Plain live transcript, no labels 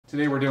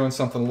Today we're doing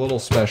something a little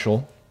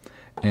special,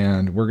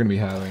 and we're gonna be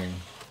having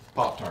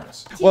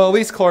Pop-Tarts. Well, at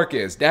least Clark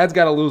is. Dad's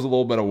gotta lose a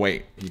little bit of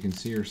weight. You can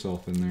see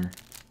yourself in there.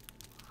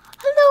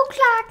 Hello,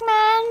 Clark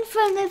man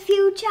from the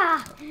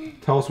future.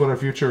 Tell us what our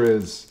future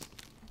is.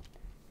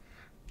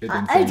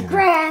 It's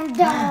grand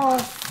though.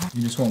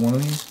 You just want one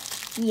of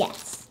these?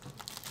 Yes.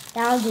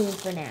 That'll do it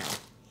for now.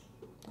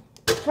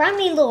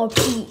 Crummy little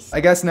piece. I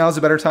guess now's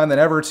a better time than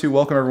ever to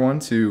welcome everyone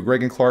to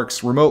Greg and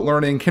Clark's Remote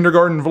Learning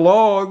Kindergarten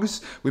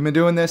Vlogs. We've been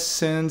doing this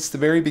since the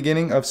very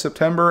beginning of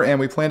September, and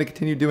we plan to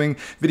continue doing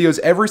videos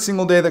every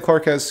single day that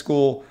Clark has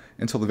school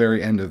until the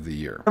very end of the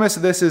year. The premise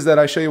of this is that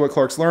I show you what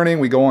Clark's learning,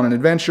 we go on an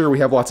adventure, we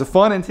have lots of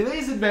fun, and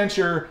today's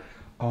adventure,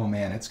 oh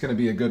man, it's gonna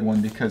be a good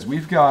one because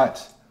we've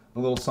got a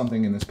little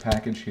something in this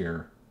package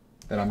here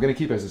that I'm gonna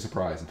keep as a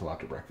surprise until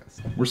after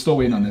breakfast. We're still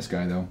waiting on this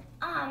guy though.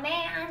 Oh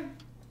man,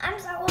 I'm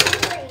so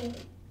hungry.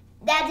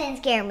 That didn't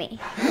scare me.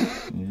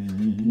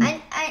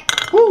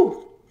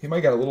 Woo! He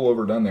might got a little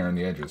overdone there on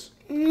the edges.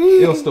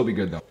 It'll still be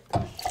good though.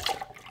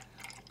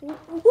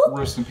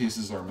 Roast and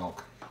pieces our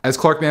milk. As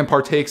Clarkman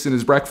partakes in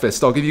his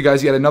breakfast, I'll give you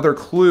guys yet another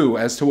clue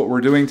as to what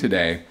we're doing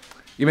today.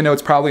 Even though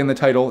it's probably in the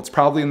title, it's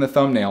probably in the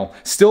thumbnail.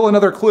 Still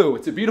another clue.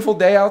 It's a beautiful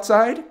day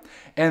outside,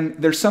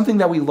 and there's something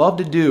that we love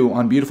to do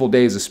on beautiful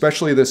days,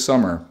 especially this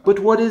summer. But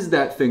what is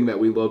that thing that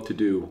we love to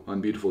do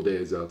on beautiful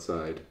days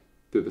outside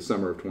through the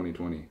summer of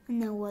 2020?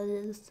 No, what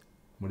is?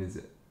 What is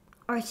it?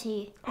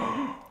 RC.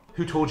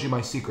 Who told you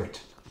my secret?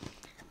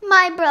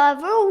 My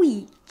brother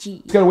Luigi.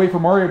 Just gotta wait for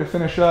Mario to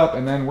finish up,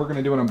 and then we're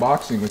gonna do an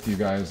unboxing with you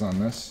guys on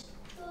this.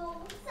 Oh,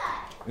 what's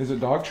that? Is it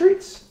dog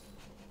treats?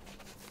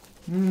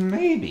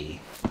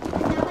 Maybe. Now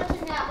what's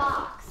in that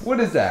box?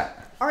 What is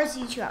that?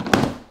 RC truck.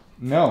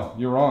 No,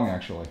 you're wrong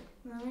actually.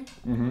 Really?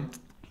 Mm-hmm.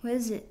 What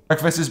is it?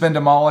 Breakfast has been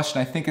demolished,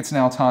 and I think it's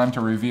now time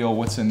to reveal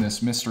what's in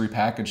this mystery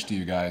package to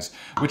you guys,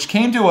 which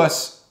came to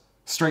us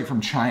straight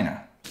from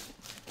China.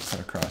 Cut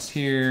across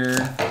here,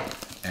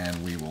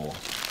 and we will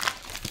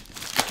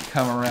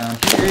come around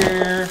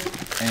here,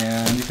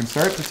 and you can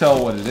start to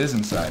tell what it is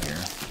inside here.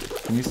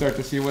 Can you start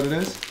to see what it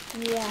is?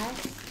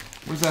 Yes.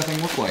 What does that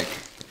thing look like?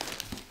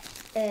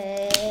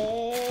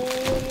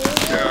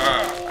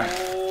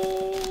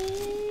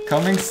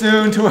 Coming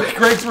soon to a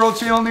Greg's World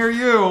channel near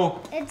you.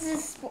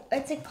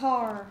 It's a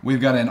car. We've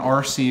got an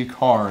RC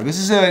car. This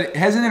is it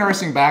has an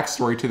interesting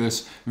backstory to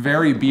this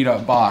very beat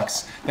up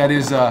box that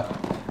is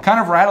kind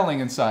of rattling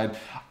inside.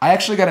 I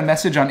actually got a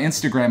message on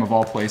Instagram of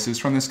all places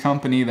from this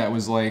company that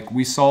was like,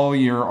 we saw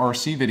your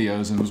RC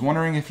videos and was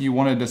wondering if you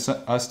wanted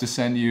us to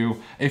send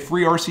you a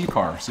free RC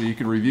car so you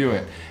could review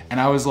it. And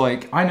I was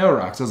like, I know,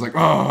 Rox. I was like,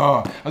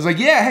 oh. I was like,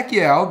 yeah, heck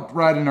yeah, I'll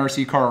ride an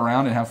RC car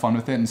around and have fun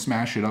with it and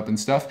smash it up and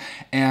stuff.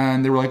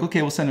 And they were like,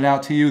 okay, we'll send it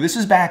out to you. This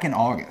was back in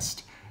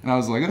August. And I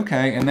was like,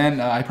 okay. And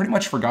then I pretty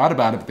much forgot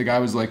about it, but the guy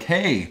was like,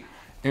 hey,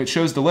 it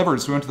shows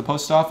delivered. So we went to the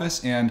post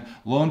office, and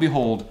lo and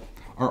behold,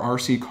 our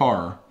RC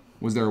car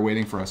was there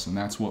waiting for us, and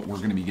that's what we're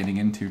gonna be getting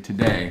into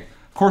today.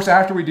 Of course,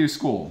 after we do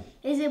school.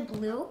 Is it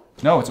blue?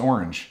 No, it's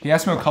orange. He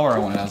asked me what color I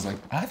wanted. I was like,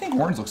 I think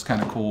orange looks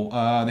kind of cool.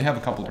 They have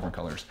a couple different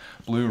colors.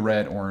 Blue,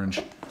 red,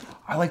 orange.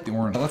 I like the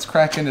orange. Let's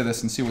crack into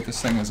this and see what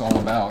this thing is all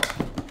about.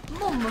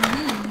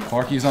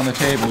 Clarky's on the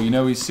table. You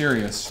know he's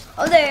serious.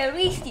 Oh, there, at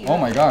least you. Oh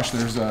my gosh,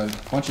 there's a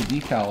bunch of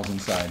decals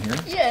inside here.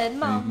 Yeah,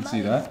 Mom. You can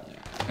see that.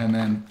 And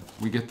then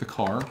we get the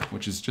car,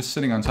 which is just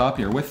sitting on top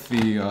here with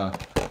the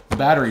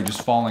battery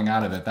just falling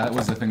out of it. That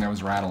was the thing that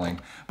was rattling.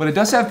 But it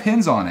does have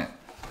pins on it.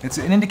 It's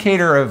an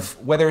indicator of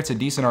whether it's a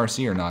decent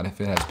RC or not if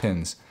it has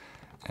pins.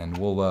 And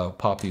we'll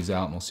pop these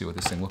out and we'll see what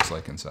this thing looks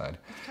like inside.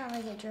 It's kind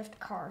of like a drift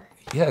car.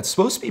 Yeah, it's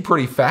supposed to be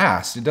pretty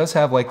fast. It does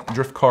have like a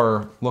drift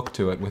car look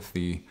to it with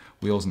the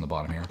wheels in the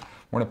bottom here.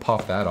 We're gonna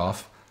pop that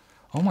off.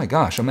 Oh my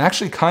gosh, I'm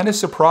actually kind of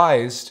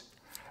surprised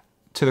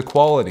to the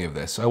quality of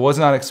this. I was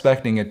not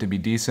expecting it to be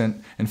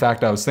decent. In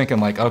fact, I was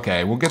thinking like,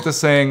 okay, we'll get this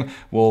thing,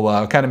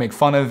 we'll kind of make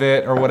fun of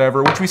it or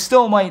whatever, which we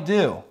still might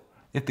do.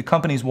 If the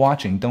company's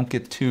watching, don't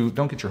get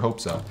your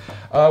hopes up.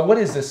 What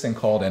is this thing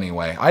called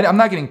anyway? I'm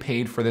not getting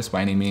paid for this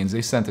by any means.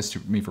 They sent this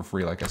to me for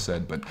free, like I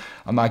said, but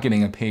I'm not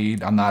getting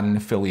paid. I'm not an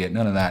affiliate,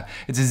 none of that.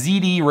 It's a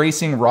ZD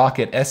Racing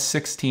Rocket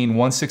S16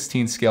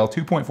 1/16 scale,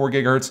 2.4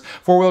 gigahertz,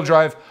 four-wheel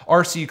drive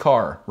RC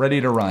car,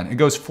 ready to run. It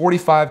goes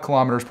 45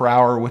 kilometers per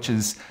hour, which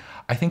is,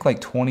 I think, like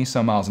 20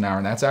 some miles an hour,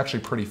 and that's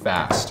actually pretty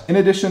fast. In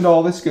addition to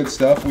all this good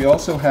stuff, we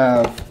also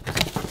have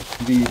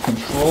the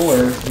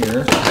controller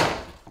here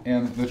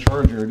and the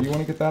charger. Do you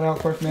want to get that out,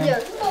 Clark, man? Yeah.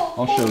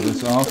 I'll show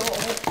this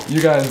off. You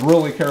guys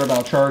really care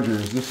about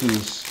chargers. This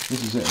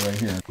is it right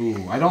here.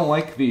 Ooh, I don't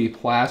like the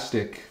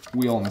plastic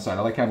wheel on the side.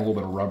 I like having a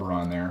little bit of rubber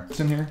on there. What's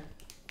in here?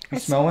 You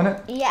smelling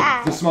it?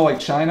 Yeah. Does it smell like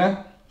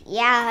China?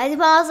 Yeah, it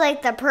smells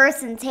like the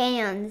person's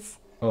hands.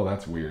 Oh,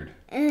 that's weird.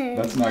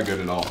 That's not good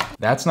at all.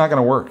 That's not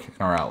gonna work in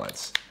our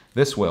outlets.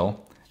 This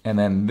will, and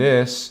then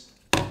this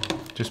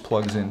just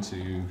plugs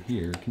into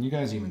here. Can you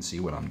guys even see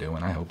what I'm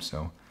doing? I hope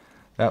so.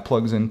 That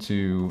plugs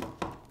into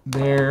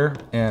there,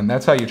 and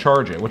that's how you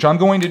charge it, which I'm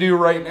going to do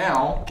right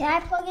now. Can I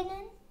plug it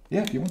in?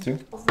 Yeah, if you want to.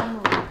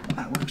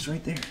 That works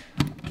right there.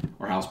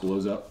 Our house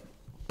blows up.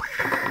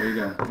 There you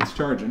go. It's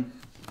charging.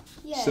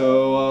 Yeah.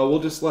 So we'll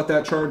just let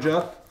that charge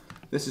up.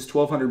 This is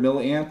 1200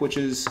 milliamp, which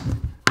is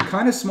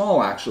kind of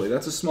small actually.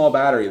 That's a small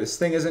battery. This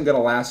thing isn't going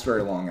to last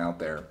very long out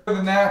there. Other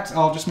than that,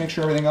 I'll just make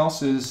sure everything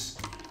else is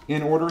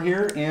in order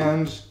here,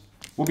 and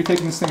we'll be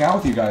taking this thing out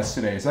with you guys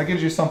today. So that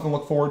gives you something to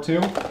look forward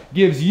to.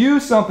 Gives you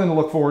something to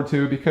look forward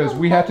to because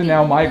we have to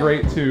now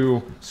migrate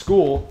to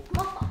school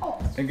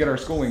and get our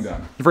schooling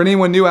done. For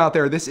anyone new out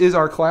there, this is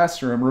our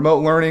classroom. Remote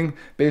learning,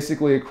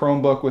 basically a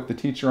Chromebook with the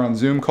teacher on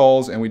Zoom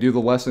calls, and we do the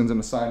lessons and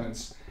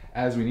assignments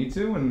as we need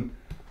to, and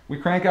we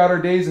crank out our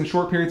days in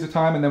short periods of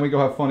time, and then we go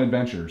have fun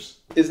adventures.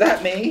 Is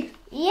that me?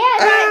 Yeah,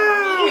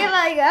 you're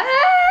like,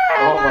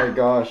 Oh my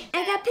gosh.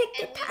 I got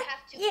picked up.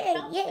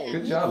 Yeah.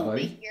 Good job,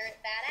 buddy. Figure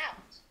that out.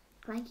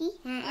 Lucky,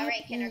 All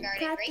right,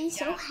 kindergarten, great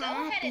so job. Go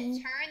ahead and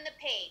happy. turn the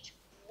page.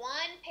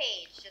 One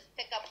page. Just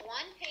pick up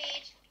one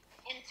page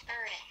and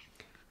turn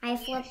it. I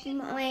flipped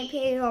my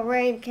page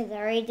already because I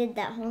already did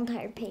that whole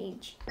entire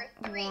page. For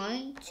 3,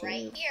 1, 2,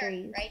 right here,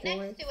 3, right 4,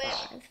 next to it.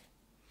 5.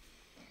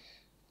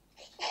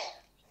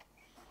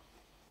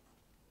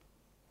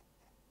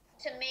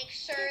 To make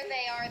sure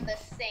they are the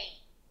same.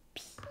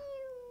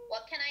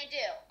 What can I do?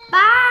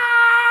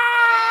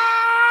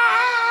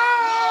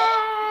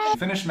 Bye!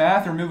 Finished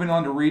math, we're moving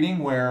on to reading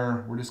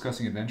where we're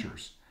discussing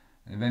adventures.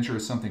 An adventure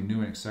is something new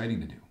and exciting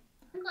to do.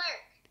 Clark,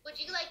 would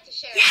you like to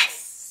share?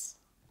 Yes!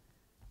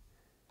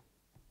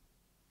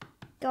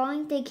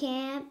 Going to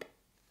camp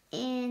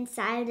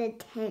inside a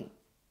tent.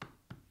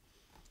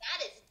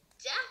 That is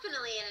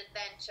definitely an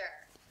adventure.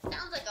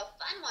 Sounds like a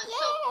fun one.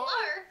 So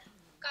Clark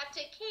got to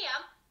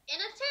camp in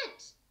a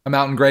tent. I'm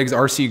out in Greg's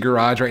RC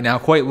garage right now,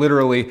 quite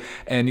literally,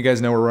 and you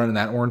guys know we're running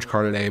that orange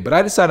car today, but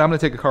I decided I'm gonna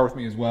take a car with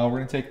me as well. We're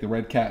gonna take the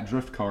Red Cat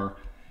drift car,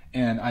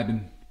 and I've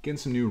been getting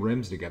some new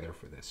rims together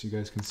for this. You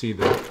guys can see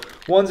the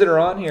ones that are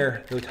on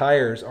here, the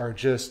tires are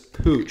just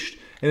pooched.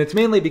 And it's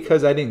mainly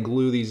because I didn't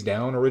glue these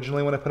down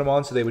originally when I put them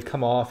on, so they would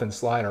come off and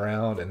slide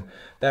around, and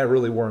that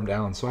really wore them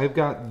down. So I've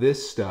got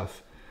this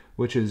stuff,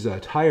 which is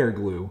tire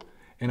glue,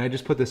 and I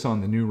just put this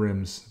on the new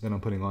rims that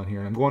I'm putting on here.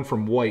 And I'm going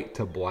from white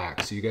to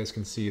black, so you guys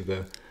can see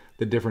the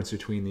difference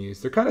between these.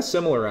 They're kind of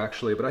similar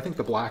actually, but I think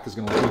the black is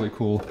gonna look really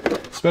cool,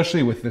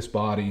 especially with this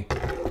body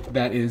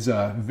that is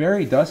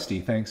very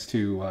dusty thanks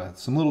to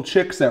some little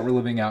chicks that were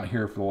living out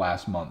here for the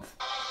last month.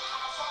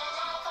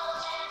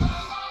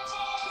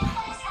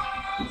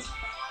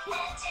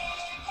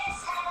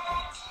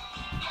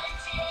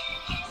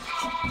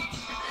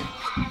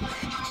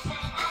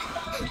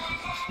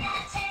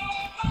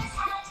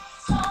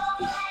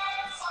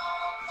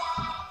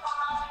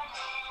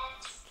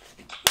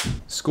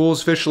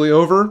 School's officially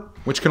over,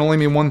 which can only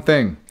mean one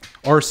thing.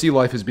 RC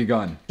life has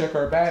begun. Check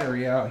our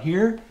battery out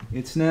here.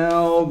 It's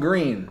now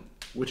green,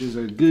 which is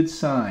a good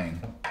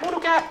sign. Little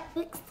cat.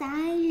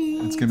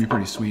 Excited. It's gonna be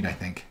pretty sweet, I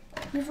think.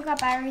 You forgot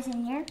batteries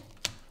in here?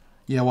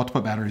 Yeah, we'll have to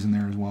put batteries in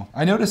there as well.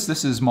 I noticed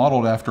this is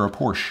modeled after a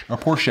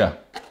Porsche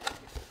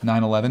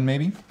 911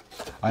 maybe.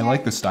 I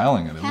like the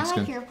styling of it. It looks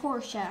Kind of good. like your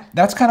Porsche.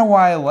 That's kind of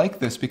why I like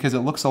this, because it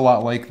looks a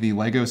lot like the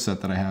Lego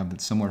set that I have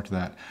that's similar to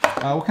that.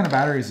 What kind of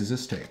batteries does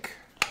this take?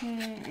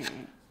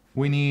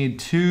 We need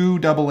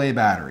 2 AA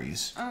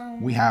batteries.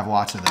 We have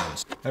lots of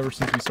those. Ever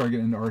since we started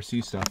getting into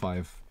RC stuff,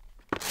 I've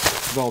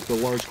developed a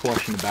large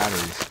collection of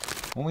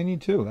batteries. Only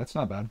need 2, that's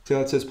not bad. See how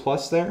it says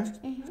plus there?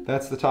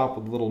 That's the top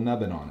with a little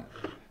nubbin on it.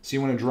 So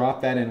you want to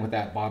drop that in with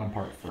that bottom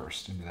part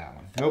first into that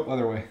one. Nope,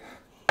 other way.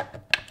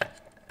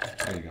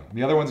 There you go.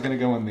 The other one's going to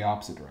go in the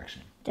opposite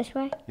direction. This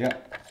way?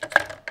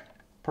 Yep.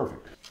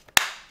 Perfect.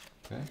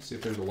 Okay, see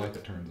if there's a light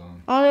that turns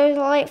on. Oh, there's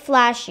a light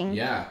flashing.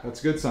 Yeah, that's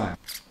a good sign.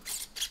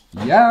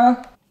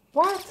 Yeah.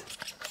 What?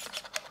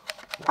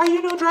 Why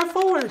you don't drive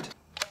forward?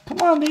 Come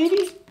on,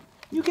 baby.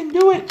 You can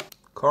do it.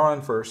 Car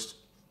on first.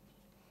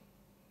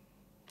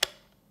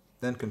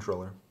 Then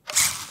controller.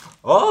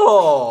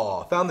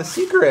 Oh, found the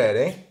secret,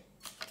 eh?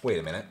 Wait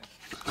a minute.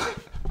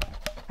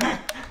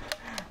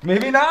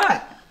 Maybe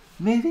not.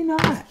 Maybe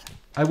not.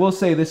 I will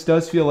say this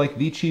does feel like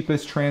the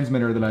cheapest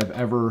transmitter that I've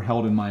ever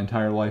held in my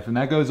entire life, and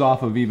that goes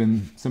off of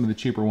even some of the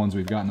cheaper ones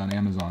we've gotten on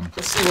Amazon.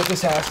 Let's see what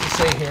this has to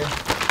say here.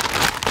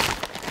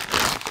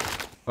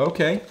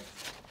 Okay,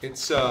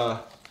 it's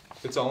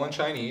all in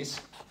Chinese.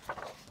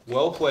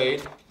 Well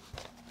played.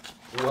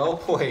 Well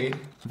played.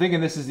 I'm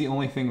thinking this is the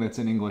only thing that's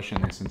in English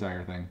in this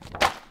entire thing.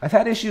 I've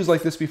had issues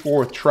like this before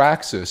with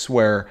Traxxas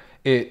where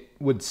it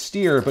would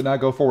steer but not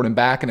go forward and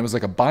back, and it was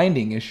like a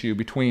binding issue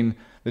between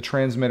the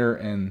transmitter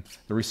and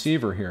the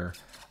receiver here.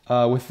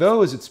 With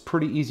those, it's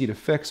pretty easy to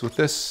fix. With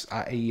this,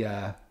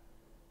 I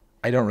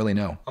don't really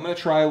know. I'm gonna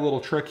try a little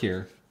trick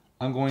here.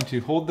 I'm going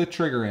to hold the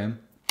trigger in,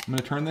 I'm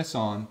gonna turn this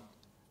on,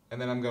 and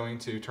then I'm going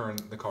to turn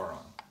the car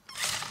on.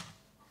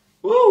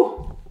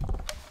 Woo!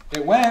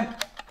 It went,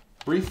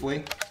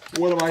 briefly.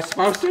 What am I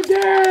supposed to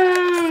do?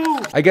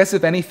 I guess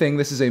if anything,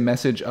 this is a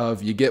message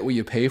of you get what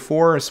you pay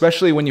for,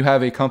 especially when you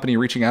have a company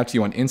reaching out to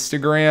you on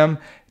Instagram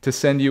to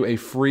send you a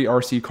free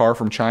RC car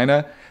from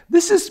China.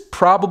 This is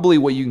probably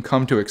what you can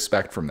come to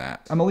expect from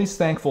that. I'm at least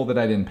thankful that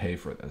I didn't pay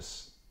for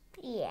this.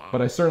 Yeah. Yeah.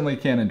 But I certainly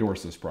can't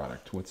endorse this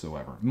product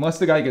whatsoever. Unless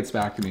the guy gets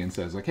back to me and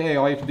says like, hey,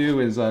 all you have to do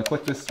is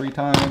click this 3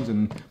 times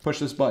and push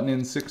this button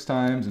in 6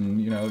 times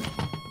and, you know.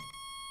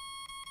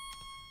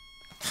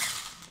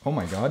 Oh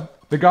my God.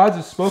 The gods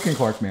have spoken,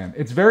 Clark Man.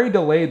 It's very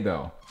delayed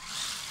though.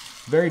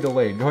 Very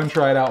delayed. Go ahead and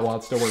try it out while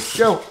it still works.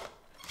 Go.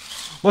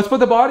 Let's put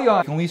the body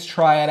on. At least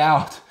try it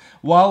out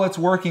while it's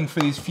working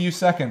for these few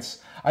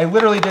seconds. I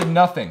literally did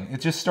nothing.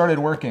 It just started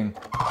working.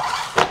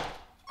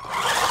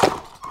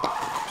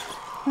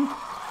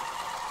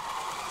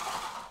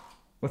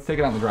 Let's take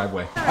it out in the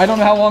driveway. I don't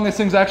know how long this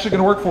thing's actually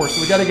gonna work for,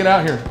 so we gotta get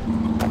out here.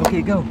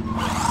 Okay, go.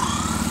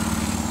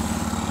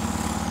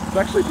 It's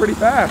actually pretty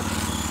fast.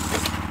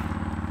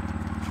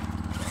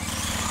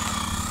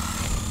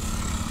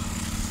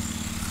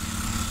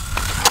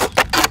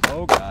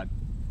 Oh God.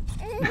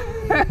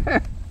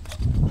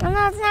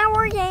 No, it's not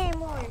working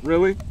anymore.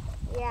 Really?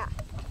 Yeah.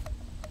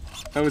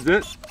 That was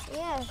it?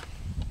 Yeah.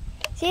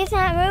 See, it's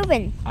not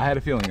moving. I had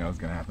a feeling that was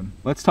gonna happen.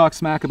 Let's talk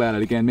smack about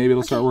it again. Maybe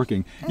it'll start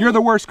working. You're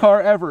the worst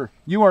car ever.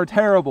 You are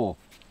terrible.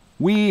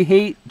 We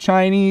hate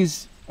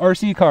Chinese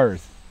RC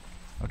cars.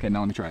 Okay, now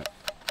let me try it.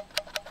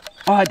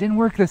 Oh, it didn't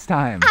work this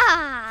time.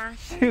 Ah.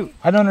 Shoot.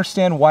 I don't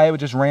understand why it would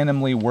just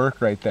randomly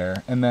work right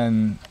there and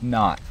then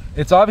not.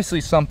 It's obviously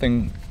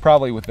something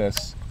probably with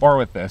this, or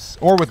with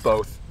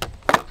both.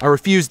 I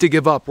refuse to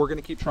give up. We're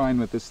gonna keep trying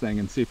with this thing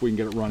and see if we can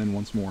get it running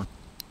once more.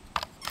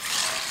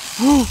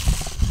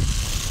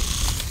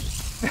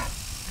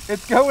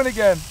 It's going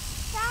again.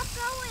 Stop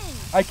going.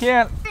 I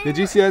can't. Did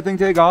you see that thing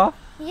take off?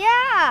 Yeah.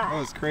 That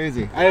was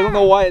crazy. I don't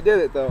know why it did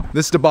it though.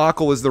 This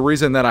debacle is the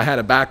reason that I had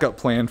a backup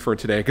plan for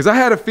today, because I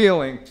had a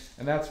feeling,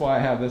 and that's why I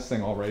have this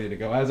thing all ready to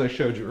go, as I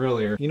showed you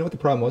earlier. You know what the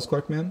problem was,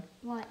 Clark Man?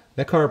 What?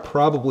 That car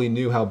probably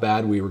knew how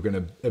bad we were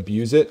gonna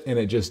abuse it, and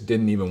it just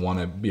didn't even want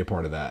to be a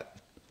part of that.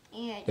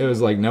 Yeah. It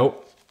was like,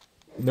 nope,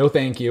 no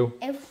thank you.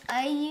 If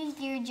I used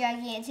your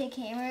gigantic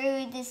hammer,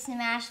 it would just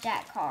smash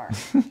that car.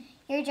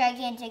 Your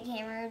gigantic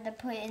hammer to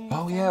put in the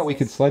Oh yeah, we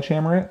could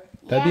sledgehammer it.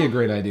 That'd be a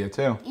great idea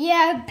too.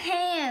 Yeah,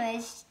 Pam,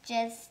 it's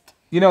just...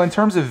 You know, in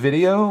terms of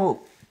video,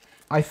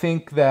 I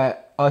think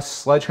that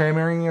us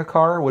sledgehammering a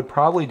car would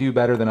probably do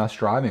better than us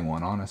driving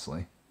one,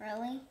 honestly.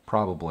 Really?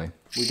 Probably.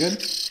 We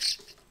good?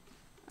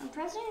 I'm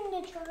pressing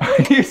the trigger.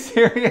 Are you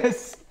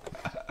serious?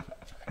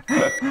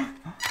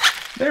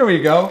 There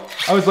we go.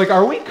 I was like,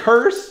 are we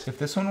cursed? If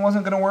this one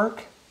wasn't gonna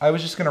work, I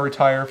was just gonna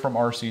retire from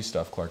RC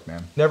stuff, Clark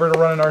Man. Never to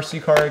run an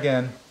RC car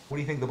again. What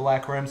do you think of the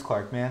black rims,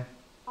 Clark Man?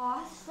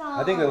 Awesome.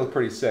 I think they look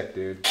pretty sick,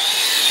 dude.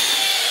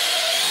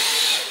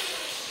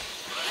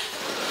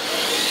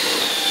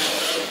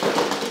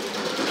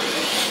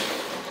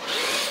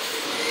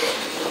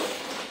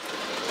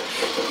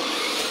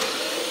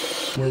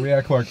 Where we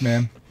at, Clark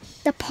Man?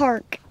 The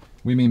park.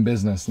 We mean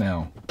business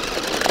now.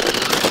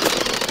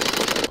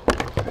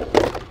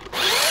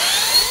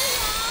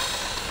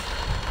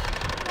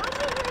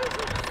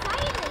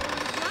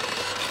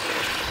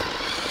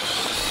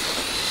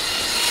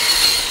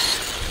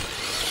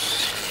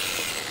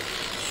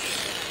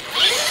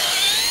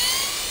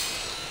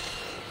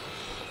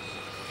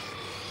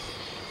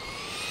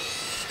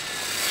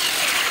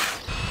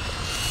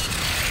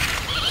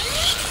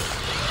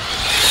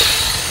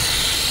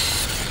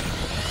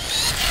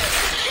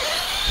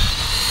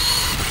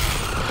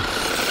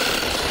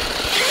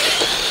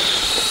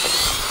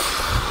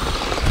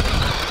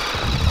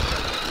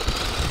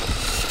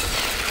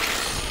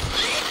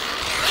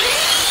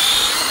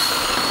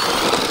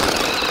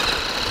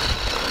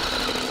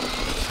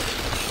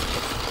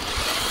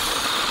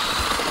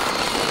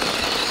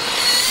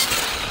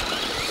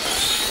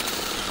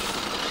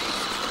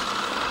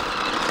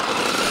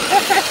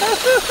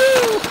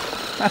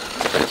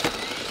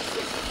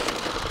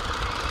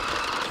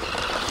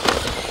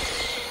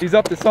 He's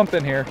up to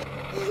something here.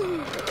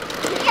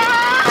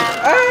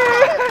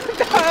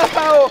 Ah,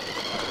 no!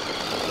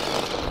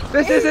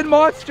 This isn't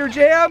Monster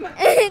Jam!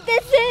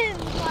 This is...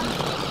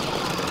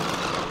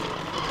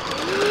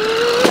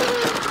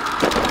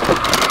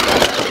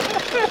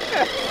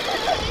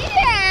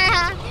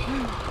 Yeah!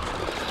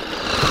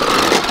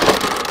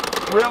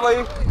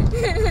 Really?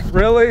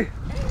 Really?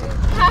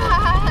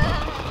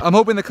 I'm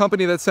hoping the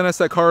company that sent us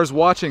that car is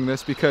watching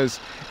this, because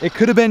it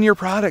could have been your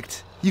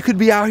product. You could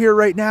be out here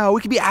right now. We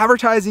could be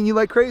advertising you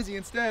like crazy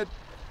instead.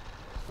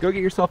 Go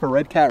get yourself a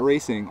Red Cat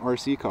Racing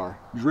RC car,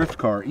 drift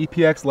car,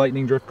 EPX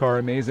Lightning drift car,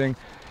 amazing.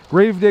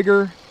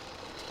 Gravedigger,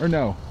 or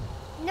no,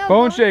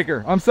 Bone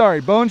Shaker. I'm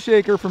sorry, Bone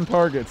Shaker from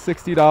Target,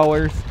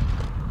 $60.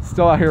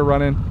 Still out here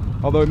running,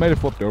 although it might have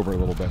flipped over a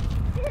little bit.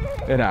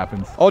 It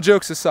happens. All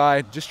jokes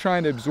aside, just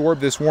trying to absorb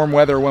this warm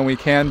weather when we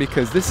can,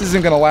 because this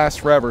isn't gonna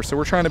last forever. So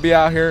we're trying to be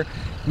out here,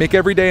 make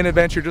every day an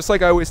adventure, just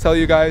like I always tell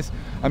you guys.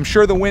 I'm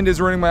sure the wind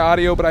is ruining my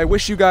audio, but I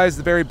wish you guys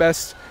the very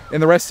best in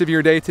the rest of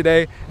your day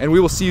today, and we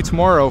will see you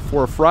tomorrow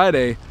for a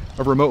Friday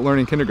of Remote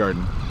Learning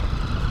Kindergarten.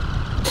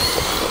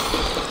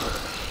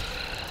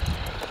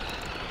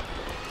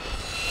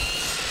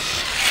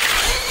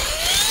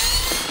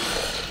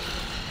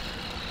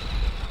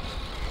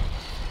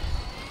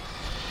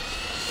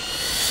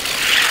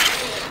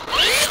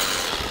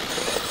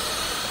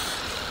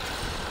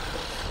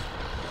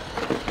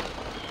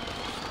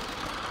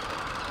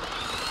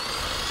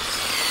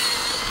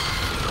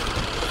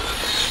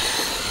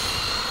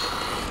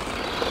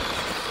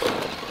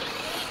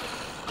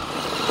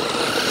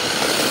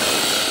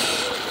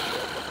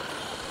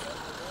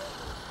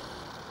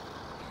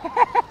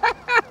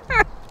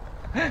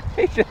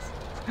 just,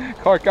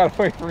 car got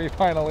away from me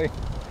finally.